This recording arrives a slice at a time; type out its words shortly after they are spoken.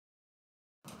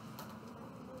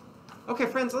Okay,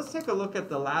 friends, let's take a look at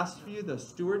the last view, the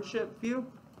stewardship view.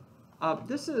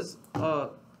 This is a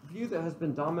view that has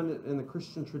been dominant in the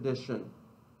Christian tradition.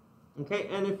 Okay,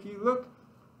 and if you look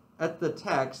at the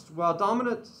text, while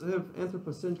dominant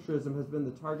anthropocentrism has been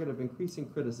the target of increasing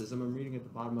criticism, I'm reading at the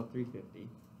bottom of 350,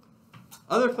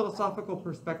 other philosophical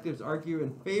perspectives argue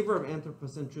in favor of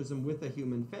anthropocentrism with a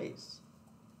human face.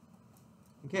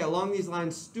 Okay, along these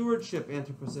lines, stewardship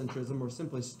anthropocentrism, or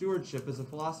simply stewardship, is a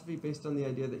philosophy based on the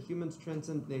idea that humans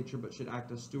transcend nature but should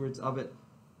act as stewards of it.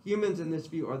 Humans, in this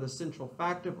view, are the central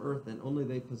fact of Earth, and only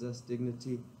they possess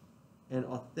dignity and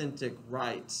authentic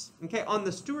rights. Okay, on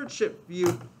the stewardship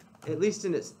view, at least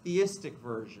in its theistic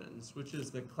versions, which is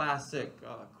the classic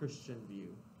Christian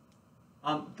view,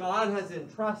 God has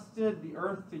entrusted the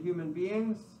earth to human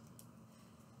beings,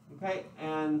 okay,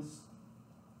 and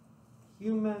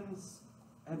humans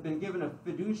have been given a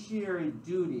fiduciary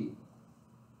duty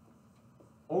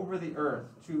over the earth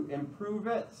to improve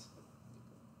it,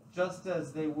 just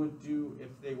as they would do if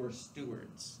they were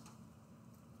stewards.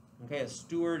 Okay, a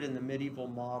steward in the medieval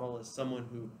model is someone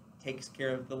who takes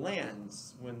care of the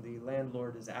lands when the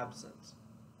landlord is absent.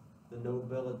 The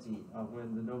nobility,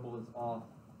 when the noble is off,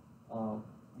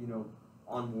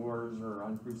 on wars or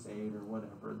on crusade or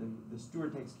whatever, the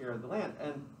steward takes care of the land.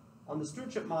 And on the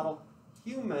stewardship model,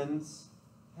 humans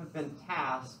have been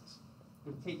tasked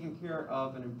with taking care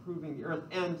of and improving the earth.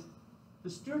 And the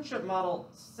stewardship model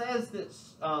says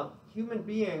that human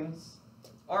beings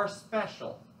are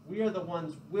special. We are the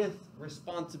ones with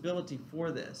responsibility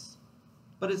for this.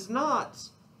 But it's not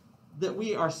that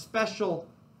we are special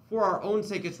for our own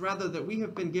sake. It's rather that we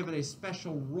have been given a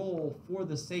special role for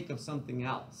the sake of something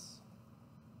else.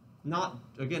 Not,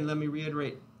 again, let me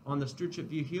reiterate, on the stewardship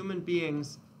view, human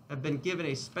beings have been given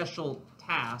a special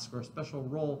task or a special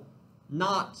role,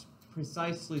 not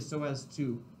precisely so as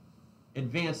to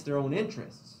advance their own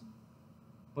interests,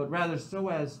 but rather so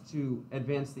as to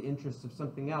advance the interests of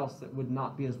something else that would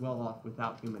not be as well off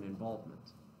without human involvement.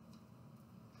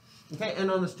 Okay, and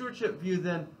on the stewardship view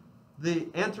then, the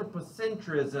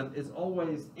anthropocentrism is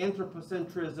always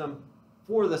anthropocentrism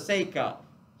for the sake of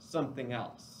something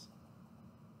else.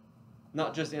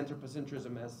 Not just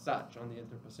anthropocentrism as such on the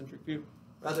anthropocentric view,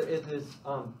 rather it is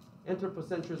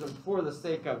anthropocentrism for the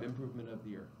sake of improvement of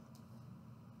the earth.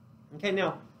 Okay,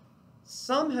 now,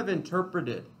 some have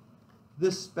interpreted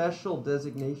this special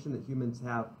designation that humans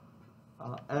have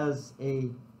as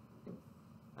an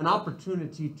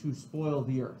opportunity to spoil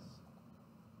the earth.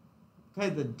 Okay,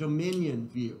 the dominion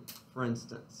view, for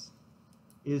instance,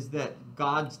 is that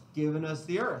God's given us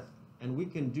the earth, and we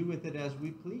can do with it as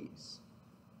we please,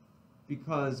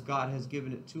 because God has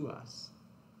given it to us.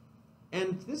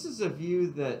 And this is a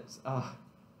view that,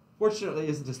 fortunately,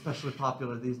 isn't especially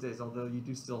popular these days, although you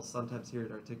do still sometimes hear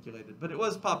it articulated. But it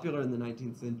was popular in the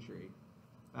 19th century,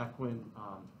 back when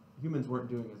humans weren't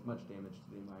doing as much damage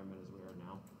to the environment as we are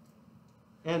now.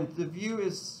 And the view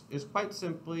is quite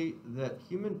simply that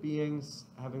human beings,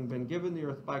 having been given the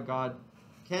earth by God,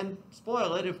 can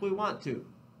spoil it if we want to,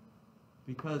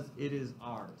 because it is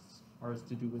ours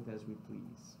to do with as we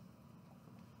please.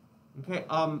 Okay,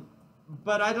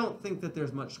 but I don't think that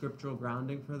there's much scriptural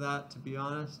grounding for that, to be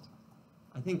honest.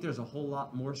 I think there's a whole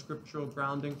lot more scriptural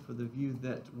grounding for the view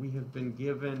that we have been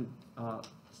given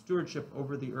stewardship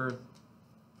over the earth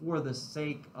for the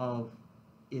sake of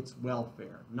its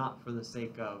welfare, not for the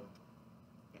sake of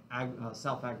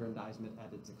self-aggrandizement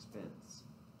at its expense.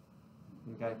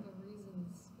 Okay? The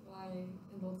reasons why in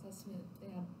the Old Testament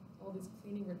they had all these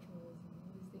cleaning rituals and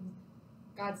all these things,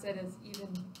 God said is even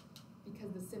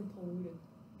because the sin polluted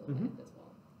the land as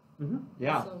well. Mm-hmm.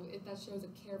 Yeah. So that shows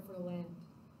a care for the land.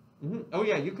 Mm-hmm. Oh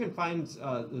yeah, you can find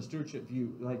the stewardship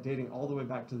view like dating all the way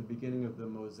back to the beginning of the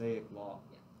Mosaic Law.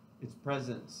 Yeah. It's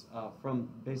present from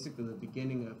basically the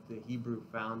beginning of the Hebrew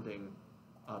founding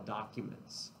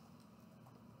documents.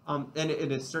 And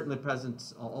it is certainly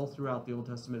present all throughout the Old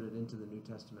Testament and into the New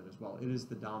Testament as well. It is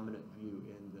the dominant view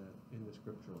in the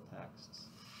scriptural texts.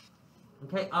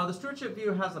 Okay, the stewardship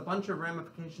view has a bunch of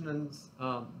ramifications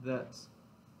that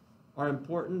are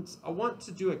important. I want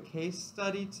to do a case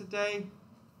study today,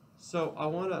 so I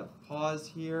want to pause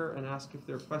here and ask if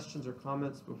there are questions or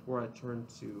comments before I turn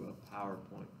to a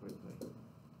PowerPoint quickly.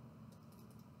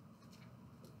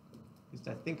 At least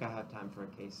I think I have time for a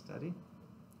case study.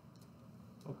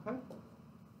 Okay.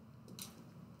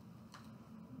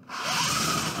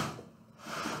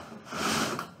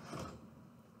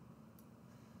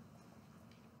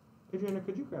 Adriana,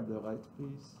 could you grab the lights,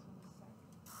 please?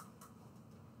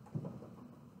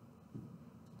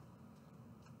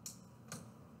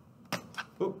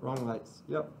 Oh, wrong lights.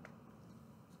 Yep.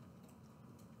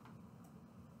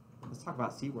 let's talk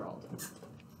about SeaWorld.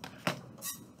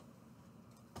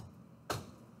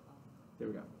 There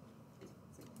we go.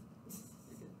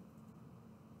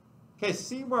 Okay,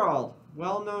 SeaWorld,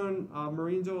 well-known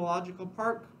marine zoological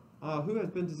park. Who has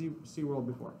been to SeaWorld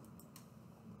before?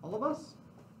 All of us?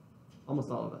 Almost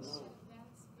all of us.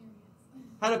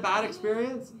 Had a bad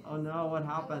experience? Oh no, what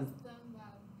happened?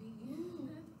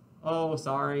 Oh,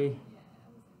 sorry.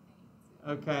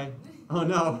 Okay. Oh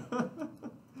no.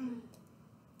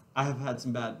 I have had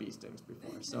some bad bee stings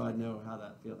before, so I know how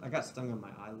that feels. I got stung on my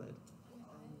eyelid.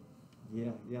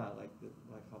 Yeah, like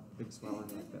a big swelling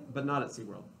like that, but not at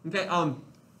SeaWorld. Okay,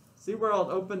 SeaWorld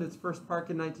opened its first park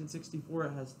in 1964.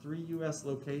 It has 3 U.S.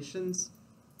 locations: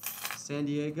 San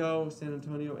Diego, San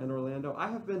Antonio, and Orlando. I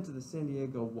have been to the San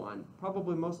Diego one.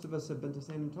 Probably most of us have been to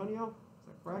San Antonio. Is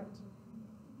that correct?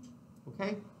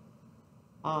 Okay.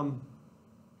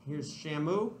 Here's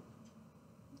Shamu.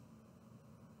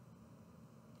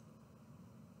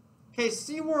 Okay,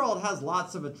 SeaWorld has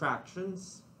lots of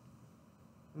attractions.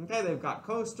 Okay, they've got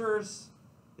coasters,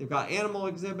 they've got animal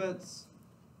exhibits,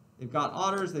 they've got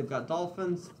otters, they've got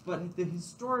dolphins, but the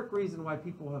historic reason why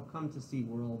people have come to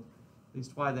SeaWorld, at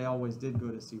least why they always did go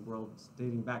to SeaWorld,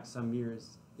 dating back some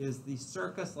years, is the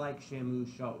circus-like Shamu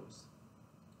shows.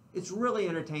 It's really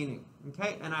entertaining,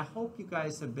 okay? And I hope you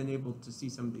guys have been able to see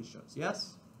some of these shows,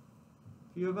 yes?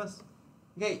 A few of us?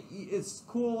 Okay, it's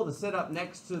cool to sit up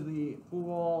next to the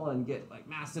pool and get like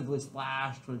massively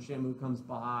splashed when Shamu comes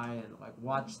by, and like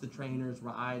watch the trainers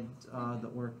ride the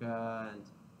orca and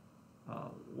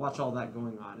watch all that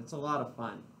going on. It's a lot of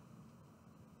fun.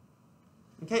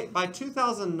 Okay, by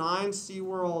 2009,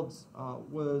 SeaWorld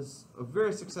was a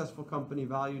very successful company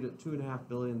valued at $2.5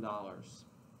 billion.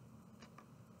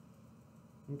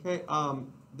 Okay,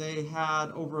 they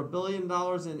had over $1 billion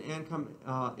in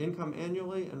income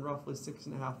annually and roughly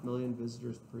 6.5 million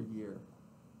visitors per year.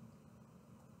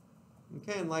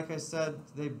 Okay, and like I said,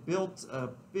 they built a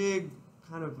big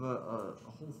kind of a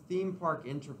whole theme park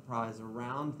enterprise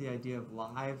around the idea of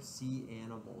live sea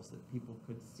animals that people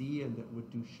could see and that would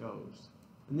do shows.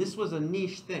 And this was a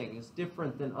niche thing. It's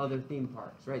different than other theme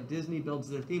parks, right? Disney builds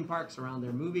their theme parks around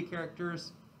their movie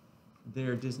characters,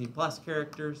 their Disney Plus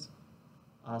characters.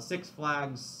 Six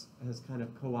Flags has kind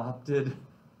of co-opted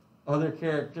other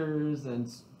characters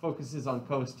and focuses on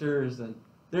coasters, and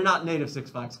they're not native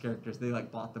Six Flags characters. They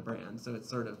like bought the brand, so it's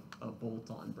sort of a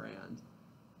bolt-on brand.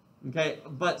 Okay,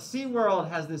 but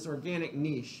SeaWorld has this organic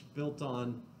niche built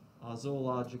on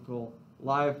zoological,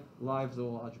 live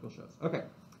zoological shows. Okay,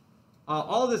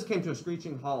 all of this came to a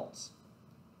screeching halt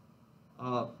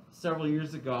several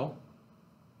years ago.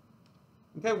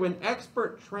 Okay, when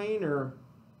expert trainer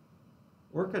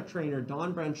orca trainer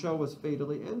Dawn Brancheau was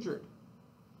fatally injured.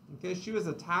 Okay, she was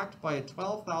attacked by a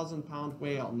 12,000-pound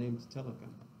whale named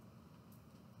Tilikum.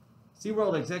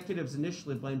 SeaWorld executives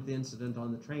initially blamed the incident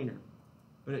on the trainer,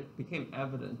 but it became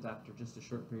evident after just a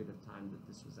short period of time that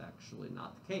this was actually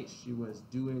not the case. She was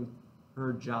doing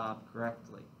her job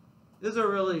correctly. This is a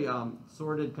really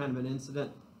sordid kind of an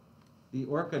incident. The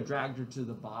orca dragged her to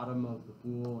the bottom of the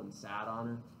pool and sat on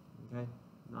her. Okay,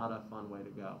 not a fun way to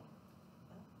go.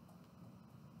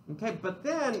 Okay, but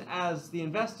then as the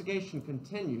investigation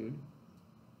continued,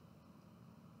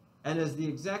 and as the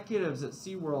executives at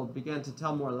SeaWorld began to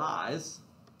tell more lies,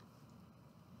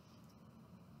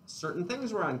 certain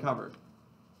things were uncovered.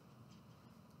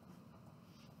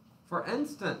 For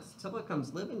instance,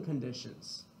 Tilikum's living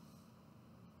conditions.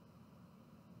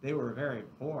 They were very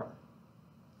poor.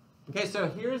 Okay, so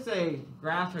here's a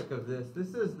graphic of this.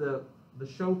 This is the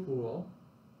show pool.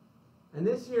 And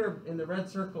this here in the red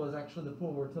circle is actually the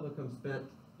pool where Tilikum spent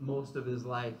most of his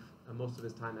life, and most of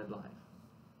his time at life.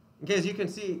 Okay, as you can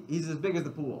see, he's as big as the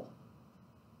pool.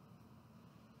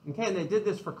 Okay, and they did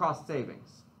this for cost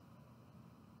savings.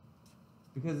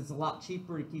 Because it's a lot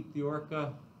cheaper to keep the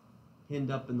orca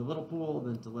pinned up in the little pool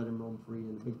than to let him roam free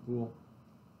in the big pool.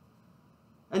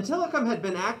 And Tilikum had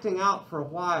been acting out for a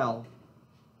while,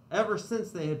 ever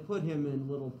since they had put him in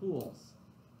little pools.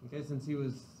 Okay, since he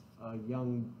was a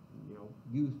young,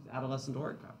 youth, adolescent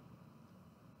orca.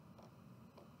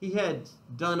 He had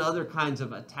done other kinds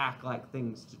of attack-like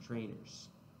things to trainers.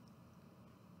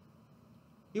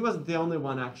 He wasn't the only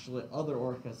one, actually. Other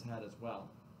orcas had as well.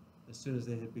 As soon as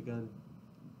they had begun,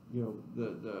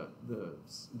 the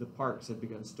parks had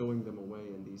begun stowing them away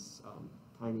in these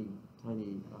tiny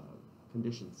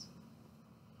conditions.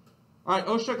 All right,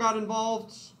 OSHA got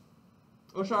involved.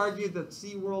 OSHA argued that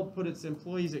SeaWorld put its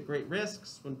employees at great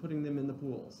risks when putting them in the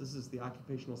pools. This is the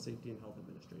Occupational Safety and Health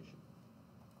Administration.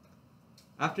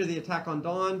 After the attack on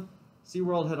Dawn,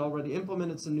 SeaWorld had already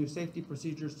implemented some new safety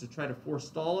procedures to try to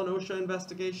forestall an OSHA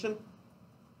investigation.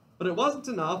 But it wasn't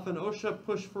enough, and OSHA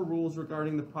pushed for rules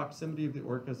regarding the proximity of the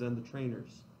orcas and the trainers.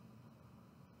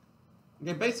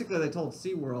 Okay, basically they told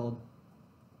SeaWorld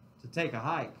to take a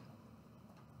hike.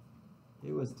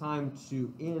 It was time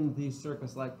to end these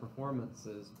circus-like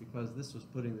performances because this was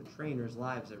putting the trainers'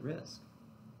 lives at risk.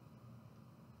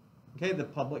 Okay, the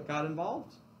public got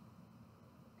involved.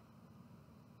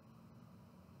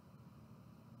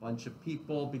 A bunch of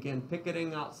people began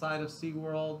picketing outside of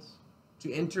SeaWorld.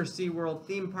 To enter SeaWorld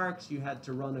theme parks, you had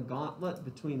to run a gauntlet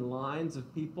between lines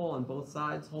of people on both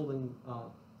sides holding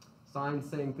signs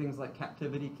saying things like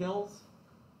 "captivity kills."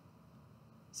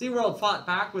 SeaWorld fought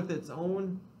back with its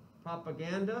own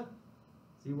propaganda.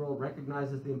 SeaWorld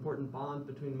recognizes the important bond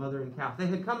between mother and calf. They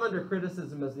had come under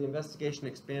criticism as the investigation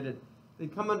expanded.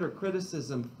 They'd come under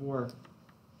criticism for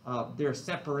their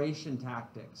separation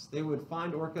tactics. They would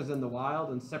find orcas in the wild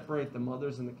and separate the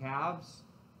mothers and the calves,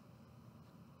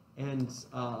 and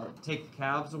take the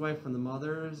calves away from the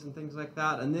mothers and things like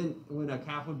that. And then when a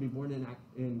calf would be born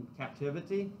in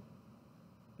captivity,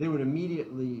 they would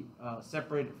immediately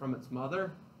separate it from its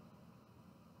mother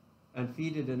and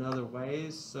feed it in other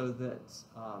ways so that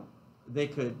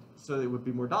so it would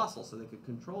be more docile, so they could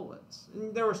control it.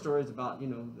 And there were stories about,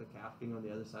 the calf being on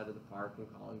the other side of the park and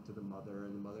calling to the mother,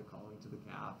 and the mother calling to the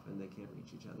calf, and they can't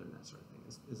reach each other, and that sort of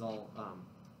thing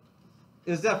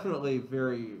is definitely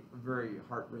very, very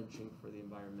heart-wrenching for the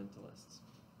environmentalists.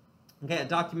 Okay, a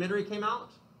documentary came out,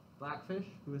 Blackfish.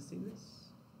 Who has seen this?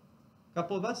 A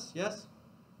couple of us, yes?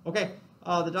 Okay,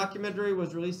 the documentary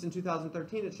was released in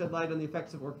 2013. It shed light on the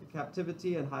effects of orca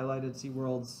captivity and highlighted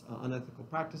SeaWorld's unethical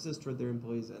practices toward their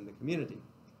employees and the community.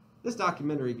 This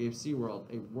documentary gave SeaWorld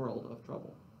a world of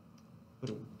trouble.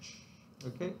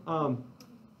 Okay,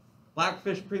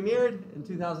 Blackfish premiered in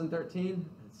 2013, and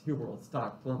SeaWorld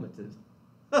stock plummeted.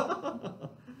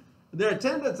 Their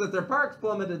attendance at their parks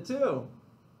plummeted too,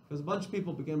 because a bunch of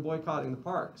people began boycotting the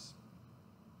parks.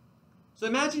 So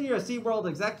imagine you're a SeaWorld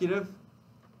executive.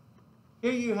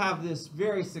 Here you have this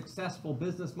very successful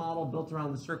business model built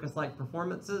around the circus-like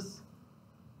performances,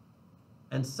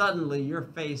 and suddenly you're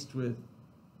faced with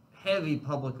heavy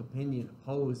public opinion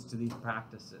opposed to these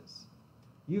practices.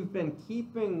 You've been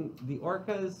keeping the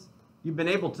orcas. You've been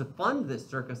able to fund this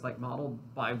circus-like model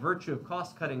by virtue of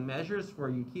cost-cutting measures where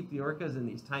you keep the orcas in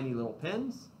these tiny little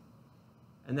pens,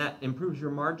 and that improves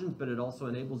your margins, but it also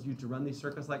enables you to run these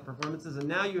circus-like performances. And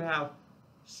now you have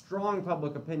strong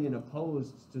public opinion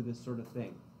opposed to this sort of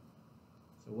thing.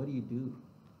 So what do you do?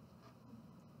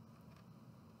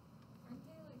 Aren't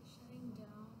they like shutting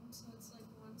down? So it's like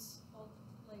once all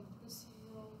like the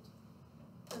SeaWorld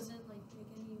doesn't like make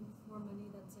any more money,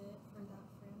 that's it for that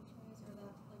franchise or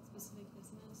that like specific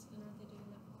business, and aren't they doing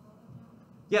that for all of them now?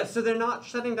 Yeah, so they're not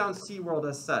shutting down SeaWorld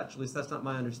as such, at least that's not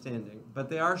my understanding, but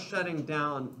they are shutting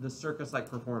down the circus-like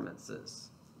performances.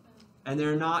 And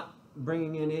they're not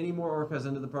bringing in any more orcas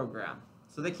into the program.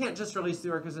 So they can't just release the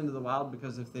orcas into the wild,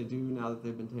 because if they do, now that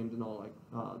they've been tamed and all,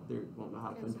 they won't know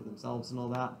how to fend for themselves and all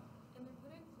that. And they're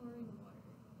putting chlorine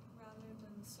water rather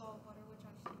than salt water, which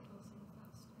actually kills them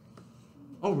faster.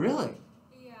 Oh, really?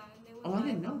 Yeah, and they would Oh, I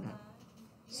didn't know that.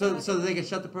 So, Yeah, so they can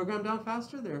shut the program down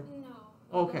faster there?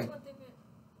 No. Okay. That's what they've been,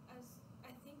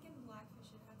 I think in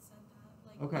Blackfish it had said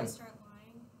that. Like, Okay. they start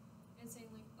lying and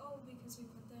saying, like, oh, because we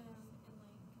put them in,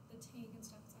 like, the tank and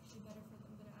stuff, it's actually better for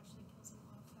them, but it actually kills them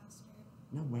off faster.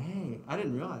 No way. I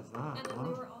didn't realize that. And then Wow.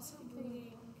 they were also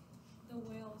breeding the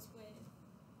whales with,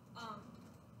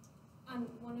 on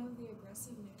one of the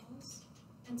aggressive males.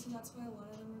 And so that's why a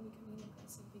lot of them are becoming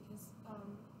aggressive, because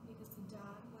the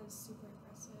dad was super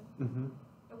aggressive, Mm-hmm.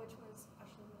 which was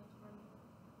actually really harming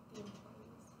the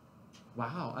employees.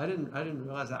 Wow, I didn't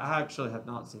realize that. I actually have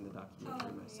not seen the documentary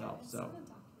Okay, myself. yeah, it's So in the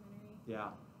documentary.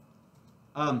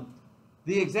 yeah.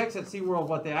 The execs at SeaWorld,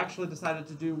 what they actually decided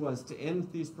to do was to end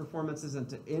these performances and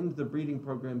to end the breeding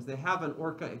programs. They have an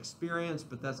orca experience,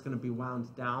 but that's going to be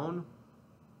wound down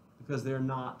because they're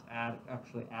not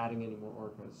actually adding any more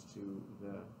orcas to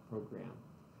the program.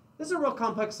 This is a real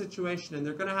complex situation, and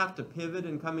they're going to have to pivot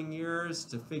in coming years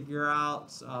to figure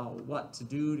out what to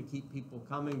do to keep people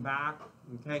coming back.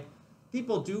 Okay,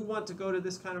 people do want to go to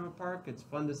this kind of a park. It's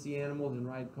fun to see animals and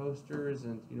ride coasters,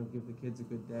 and give the kids a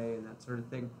good day and that sort of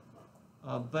thing.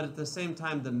 But at the same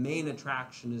time, the main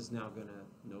attraction is now going to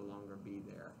no longer be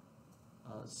there.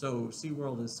 So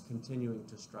SeaWorld is continuing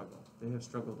to struggle. They have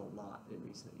struggled a lot in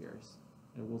recent years,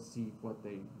 and we'll see what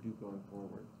they do going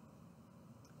forward.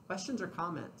 Questions or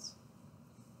comments?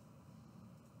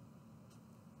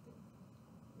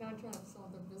 Not trying to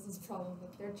solve their business problem,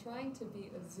 but they're trying to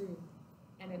be a zoo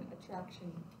and an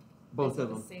attraction Both of at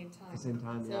them the same time. at the same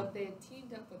time, So yeah. if they had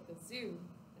teamed up with the zoo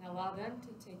and allow them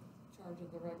to charge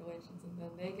of the regulations, and then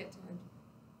they get charged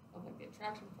of like the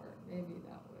attraction part. Maybe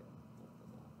that would help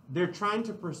them out. They're trying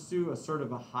to pursue a sort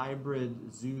of a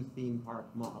hybrid zoo theme park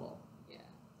model. Yeah.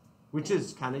 Which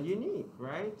is kind of unique,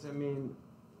 right? I mean,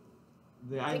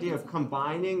 the I think idea it's- of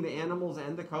combining the animals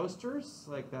and the coasters,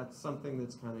 like that's something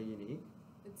that's kind of unique.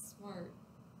 It's smart,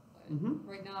 but Mhm.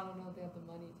 right now I don't know if they have the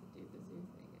money to do the zoo thing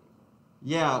anymore.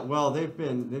 Yeah, well, they've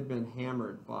been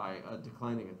hammered by a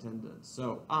declining attendance.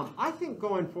 So I think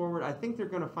going forward, I think they're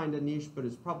going to find a niche, but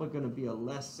it's probably going to be a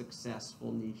less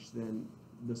successful niche than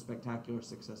the spectacular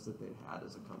success that they've had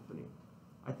as a company.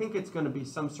 I think it's going to be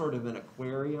some sort of an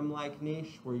aquarium-like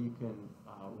niche where you can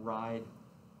ride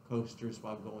coasters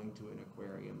while going to an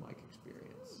aquarium-like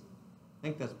experience. I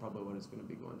think that's probably what it's going to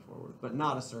be going forward, but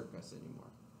not a circus anymore.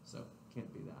 So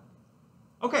can't be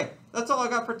that. Okay, that's all I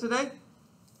got for today.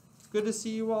 Good to see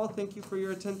you all. Thank you for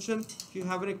your attention. If you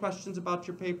have any questions about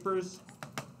your papers,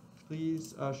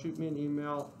 please shoot me an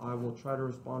email. I will try to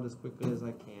respond as quickly as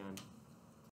I can.